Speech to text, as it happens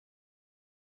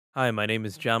Hi, my name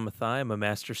is John Mathai. I'm a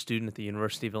master's student at the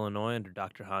University of Illinois under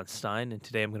Dr. Hans Stein, and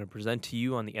today I'm going to present to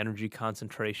you on the energy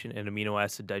concentration and amino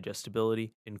acid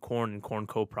digestibility in corn and corn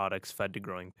co-products fed to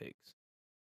growing pigs.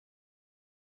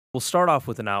 We'll start off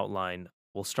with an outline.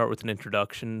 We'll start with an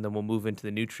introduction, then we'll move into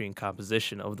the nutrient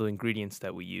composition of the ingredients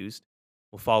that we used.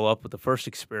 We'll follow up with the first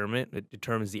experiment that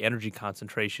determines the energy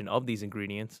concentration of these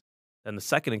ingredients, then the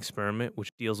second experiment,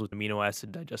 which deals with amino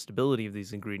acid digestibility of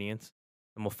these ingredients,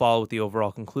 and we'll follow with the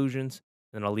overall conclusions,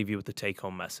 and then I'll leave you with the take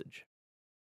home message.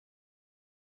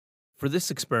 For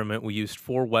this experiment, we used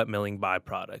four wet milling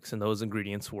byproducts, and those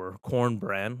ingredients were corn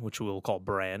bran, which we will call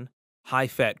bran, high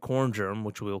fat corn germ,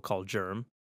 which we will call germ,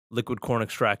 liquid corn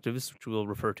extractives, which we will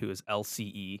refer to as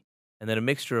LCE, and then a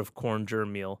mixture of corn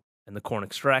germ meal and the corn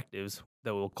extractives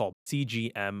that we'll call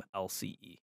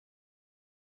CGM-LCE.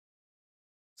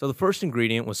 So the first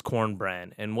ingredient was corn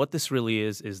bran, and what this really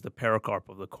is the pericarp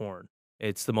of the corn.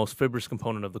 It's the most fibrous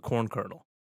component of the corn kernel,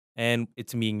 and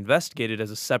it's being investigated as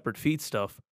a separate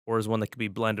feedstuff or as one that can be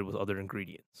blended with other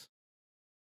ingredients.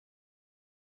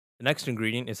 The next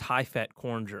ingredient is high fat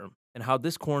corn germ, and how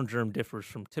this corn germ differs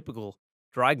from typical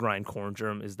dry grind corn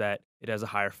germ is that it has a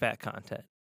higher fat content.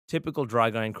 Typical dry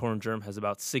grind corn germ has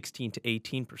about 16 to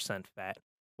 18% fat,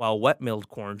 while wet milled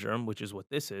corn germ, which is what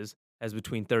this is, has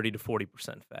between 30 to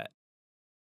 40% fat.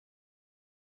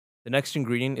 The next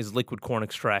ingredient is liquid corn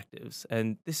extractives,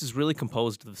 and this is really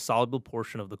composed of the soluble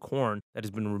portion of the corn that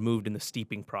has been removed in the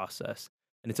steeping process.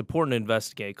 And it's important to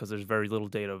investigate because there's very little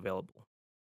data available.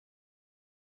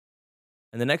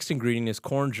 And the next ingredient is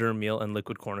corn germ meal and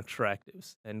liquid corn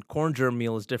extractives. And corn germ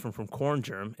meal is different from corn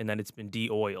germ in that it's been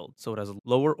de-oiled, so it has a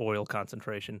lower oil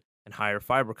concentration and higher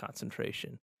fiber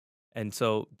concentration. And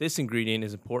so this ingredient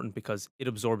is important because it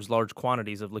absorbs large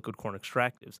quantities of liquid corn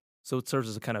extractives, so it serves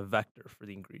as a kind of vector for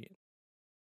the ingredient.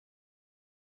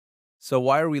 So,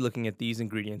 why are we looking at these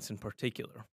ingredients in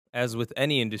particular? As with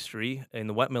any industry, in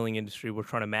the wet milling industry, we're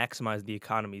trying to maximize the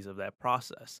economies of that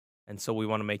process. And so, we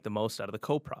want to make the most out of the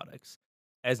co products.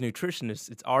 As nutritionists,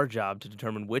 it's our job to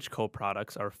determine which co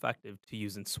products are effective to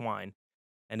use in swine.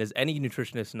 And as any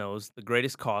nutritionist knows, the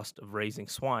greatest cost of raising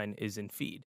swine is in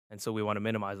feed. And so, we want to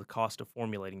minimize the cost of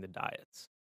formulating the diets.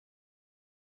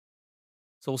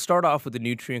 So we'll start off with the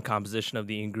nutrient composition of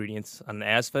the ingredients on an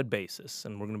as-fed basis,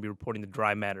 and we're going to be reporting the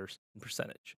dry matters in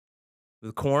percentage.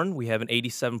 With corn, we have an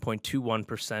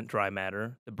 87.21% dry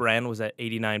matter. The bran was at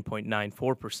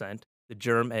 89.94%. The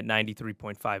germ at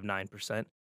 93.59%.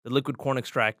 The liquid corn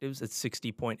extractives at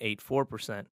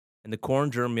 60.84%. And the corn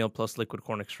germ meal plus liquid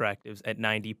corn extractives at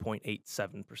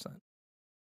 90.87%.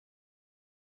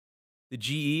 The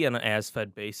GE on an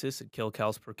as-fed basis at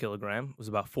kilocalories per kilogram was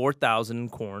about 4,000 in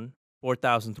corn,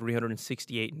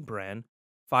 4,368 in bran,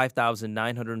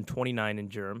 5,929 in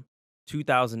germ,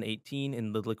 2,018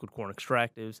 in the liquid corn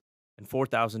extractives, and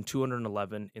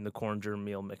 4,211 in the corn germ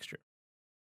meal mixture.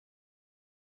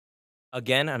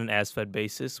 Again, on an as-fed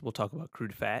basis, we'll talk about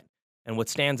crude fat. And what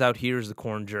stands out here is the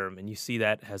corn germ, and you see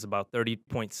that has about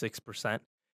 30.6%.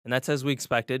 And that's as we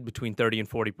expected, between 30 and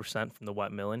 40% from the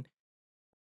wet milling.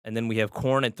 And then we have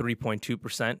corn at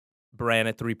 3.2%, bran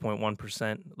at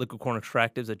 3.1%, liquid corn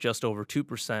extractives at just over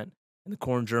 2%, and the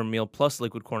corn germ meal plus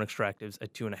liquid corn extractives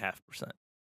at 2.5%.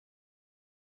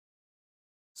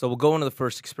 So we'll go into the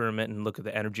first experiment and look at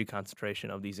the energy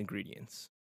concentration of these ingredients.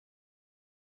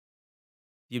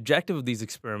 The objective of these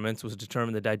experiments was to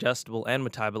determine the digestible and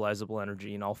metabolizable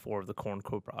energy in all four of the corn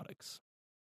co-products.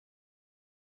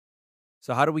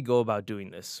 So how do we go about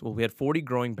doing this? Well, we had 40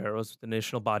 growing barrows with an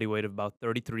initial body weight of about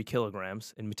 33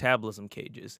 kilograms in metabolism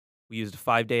cages. We used a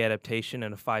 5-day adaptation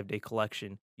and a 5-day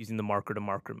collection using the marker to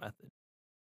marker method.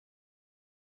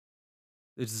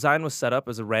 The design was set up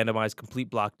as a randomized complete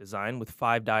block design with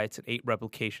 5 diets and 8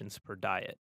 replications per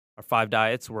diet. Our 5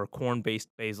 diets were a corn based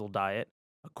basil diet,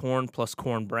 a corn plus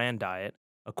corn bran diet,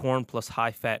 a corn plus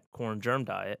high fat corn germ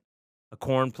diet, a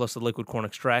corn plus the liquid corn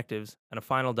extractives, and a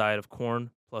final diet of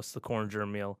corn plus the corn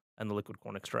germ meal and the liquid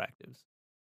corn extractives.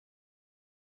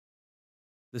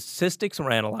 The statistics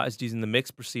were analyzed using the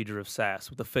mixed procedure of SAS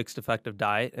with a fixed effective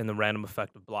diet and the random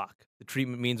effective block. The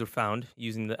treatment means were found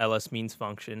using the LS means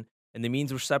function, and the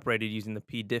means were separated using the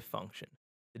p-diff function.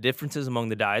 The differences among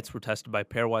the diets were tested by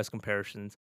pairwise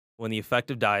comparisons when the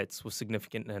effective diets was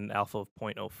significant in an alpha of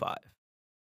 0.05.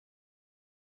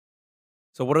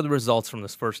 So, what are the results from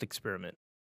this first experiment?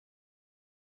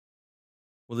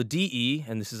 Well, the DE,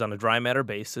 and this is on a dry matter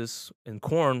basis, in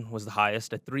corn was the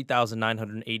highest at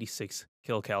 3,986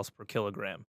 kilocalories per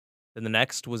kilogram. Then the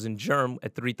next was in germ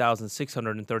at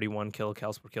 3,631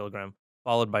 kilocalories per kilogram,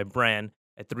 followed by bran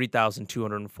at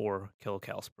 3,204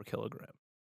 kilocalories per kilogram.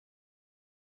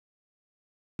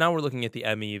 Now we're looking at the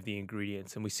ME of the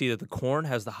ingredients, and we see that the corn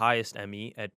has the highest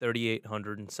ME at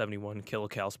 3,871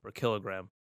 kilocalories per kilogram,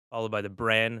 followed by the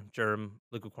bran, germ,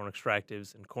 liquid corn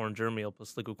extractives, and corn germ meal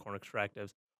plus liquid corn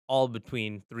extractives, all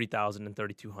between 3,000 and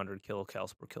 3,200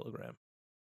 kilocalories per kilogram.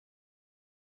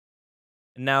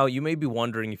 Now, you may be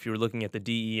wondering, if you're looking at the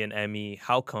DE and ME,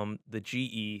 how come the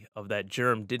GE of that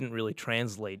germ didn't really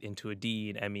translate into a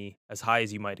DE and ME as high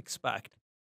as you might expect?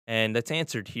 And that's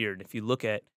answered here. And if you look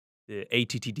at the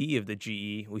ATTD of the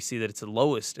GE, we see that it's the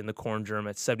lowest in the corn germ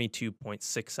at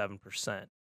 72.67%, and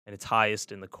it's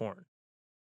highest in the corn.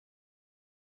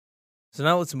 So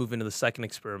now let's move into the second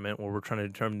experiment, where we're trying to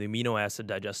determine the amino acid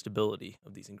digestibility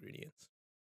of these ingredients.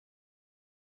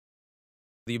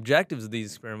 The objectives of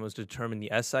these experiments was to determine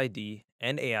the SID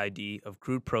and AID of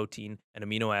crude protein and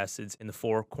amino acids in the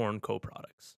 4 corn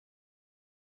co-products.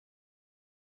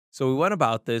 So we went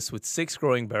about this with 6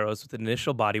 growing barrows with an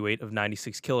initial body weight of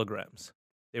 96 kilograms.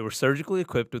 They were surgically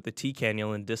equipped with the T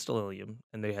cannula and distal ileum,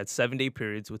 and they had 7-day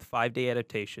periods with 5-day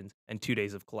adaptations and 2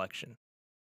 days of collection.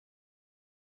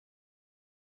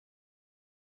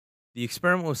 The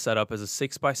experiment was set up as a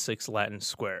 6x6 Latin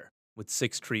square with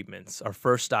 6 treatments. Our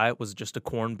first diet was just a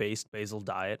corn-based basal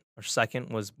diet. Our second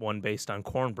was one based on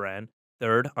corn bran.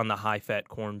 Third, on the high-fat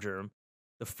corn germ.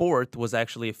 The fourth was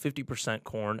actually a 50%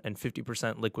 corn and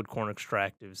 50% liquid corn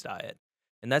extractives diet.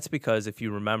 And that's because, if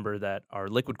you remember, that our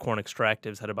liquid corn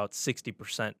extractives had about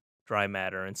 60% dry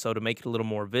matter. And so to make it a little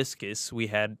more viscous, we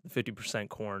had 50%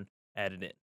 corn added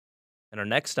in. In our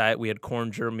next diet, we had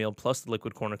corn germ meal plus the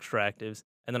liquid corn extractives.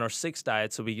 And then our sixth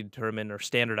diet, so we could determine our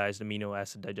standardized amino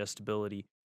acid digestibility,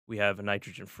 we have a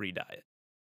nitrogen-free diet.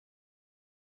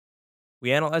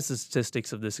 We analyzed the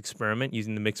statistics of this experiment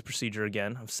using the mixed procedure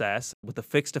again of SAS with a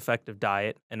fixed effective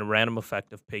diet and a random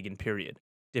effect of pig and period.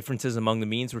 Differences among the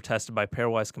means were tested by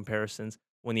pairwise comparisons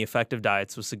when the effective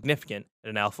diets was significant at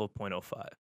an alpha of 0.05.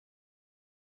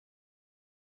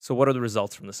 So what are the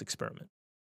results from this experiment?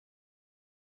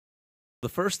 The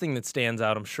first thing that stands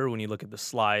out, I'm sure, when you look at the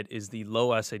slide is the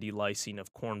low SID lysine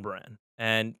of corn bran.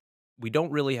 And we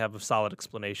don't really have a solid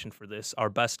explanation for this.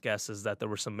 Our best guess is that there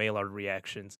were some Maillard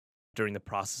reactions during the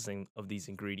processing of these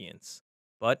ingredients.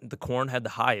 But the corn had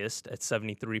the highest at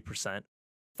 73%,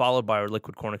 followed by our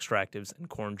liquid corn extractives and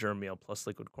corn germ meal plus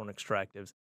liquid corn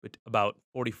extractives with about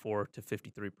 44 to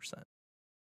 53%.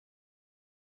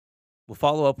 We'll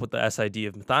follow up with the SID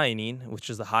of methionine, which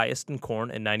is the highest in corn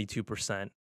at 92%,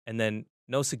 and then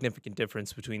no significant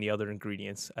difference between the other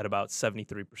ingredients at about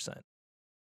 73%.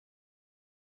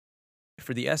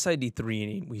 For the SID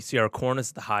threonine, we see our corn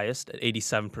is the highest at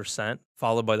 87%,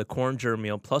 followed by the corn germ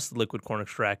meal plus the liquid corn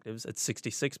extractives at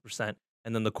 66%,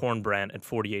 and then the corn bran at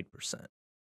 48%.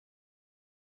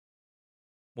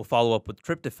 We'll follow up with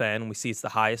tryptophan. We see it's the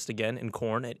highest again in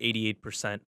corn at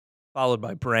 88%, followed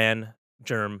by bran,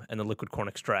 germ, and the liquid corn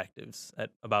extractives at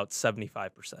about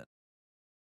 75%.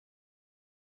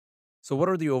 So what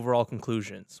are the overall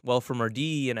conclusions? Well, from our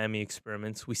DE and ME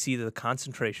experiments, we see that the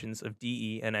concentrations of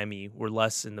DE and ME were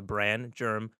less in the bran,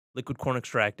 germ, liquid corn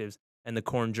extractives, and the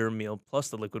corn germ meal plus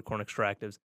the liquid corn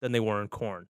extractives than they were in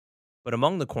corn. But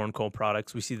among the corn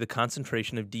co-products, we see the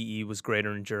concentration of DE was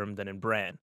greater in germ than in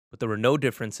bran, but there were no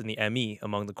difference in the ME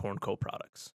among the corn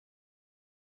co-products.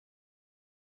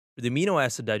 For the amino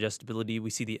acid digestibility,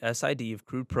 we see the SID of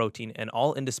crude protein and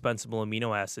all indispensable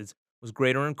amino acids was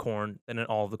greater in corn than in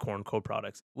all of the corn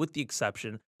co-products, with the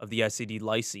exception of the SID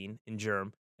lysine in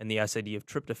germ and the SID of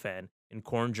tryptophan in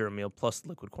corn germ meal plus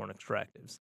liquid corn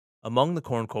extractives. Among the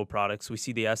corn co-products, we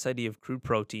see the SID of crude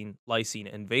protein,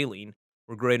 lysine, and valine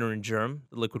were greater in germ,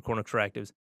 the liquid corn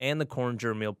extractives, and the corn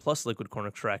germ meal plus liquid corn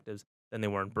extractives than they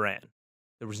were in bran.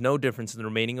 There was no difference in the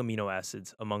remaining amino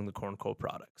acids among the corn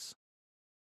co-products.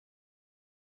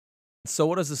 So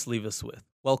what does this leave us with?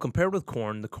 Well, compared with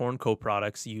corn, the corn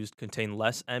co-products used contain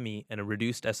less ME and a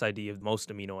reduced SID of most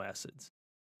amino acids.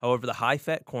 However, the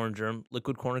high-fat corn germ,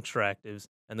 liquid corn extractives,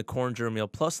 and the corn germ meal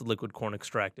plus the liquid corn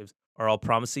extractives are all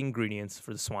promising ingredients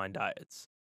for the swine diets.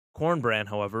 Corn bran,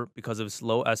 however, because of its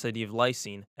low SID of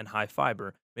lysine and high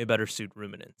fiber, may better suit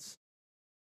ruminants.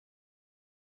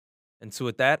 And so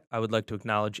with that, I would like to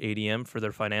acknowledge ADM for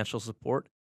their financial support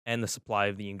and the supply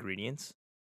of the ingredients.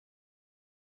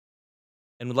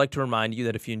 And would like to remind you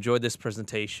that if you enjoyed this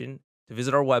presentation, to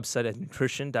visit our website at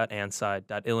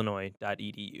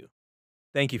nutrition.ansci.illinois.edu.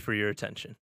 Thank you for your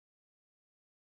attention.